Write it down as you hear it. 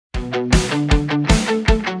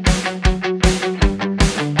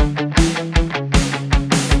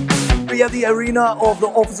We are the arena of the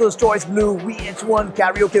Officer's Choice Blue VH1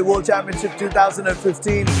 Karaoke World Championship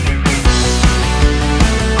 2015.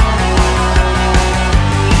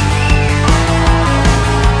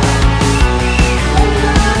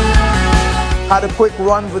 Had a quick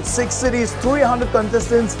run with 6 cities, 300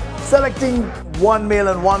 contestants, selecting 1 male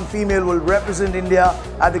and 1 female will represent India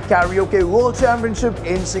at the Karaoke World Championship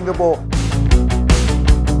in Singapore.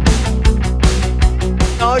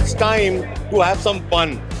 Now it's time to have some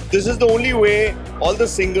fun. This is the only way all the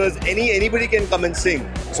singers, anybody can come and sing.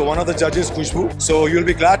 So one of the judges, Khushbu. So you'll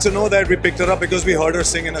be glad to know that we picked her up because we heard her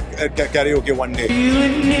sing in a karaoke one day. You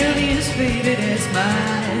look nearly as faded as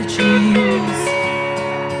my cheese.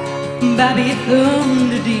 Baby, thumb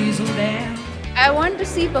the diesel down. I want to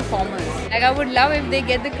see performers. Like, I would love if they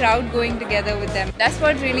get the crowd going together with them. That's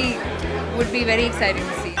what really would be very exciting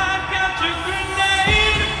to see.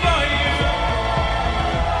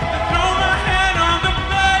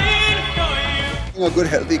 A good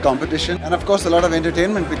healthy competition and of course a lot of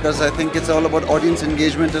entertainment because I think it's all about audience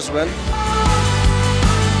engagement as well.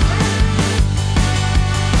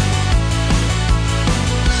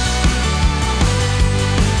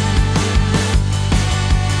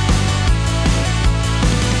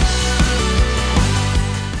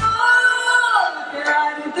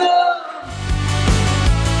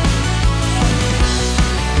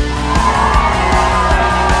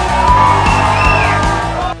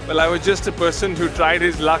 Well, I was just a person who tried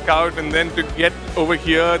his luck out, and then to get over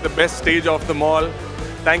here, the best stage of them all.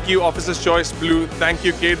 Thank you, Officer's Choice Blue. Thank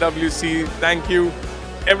you, KWC. Thank you,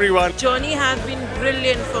 everyone. Journey has been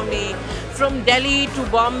brilliant for me. From Delhi to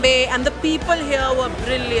Bombay, and the people here were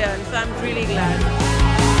brilliant. So I'm really glad.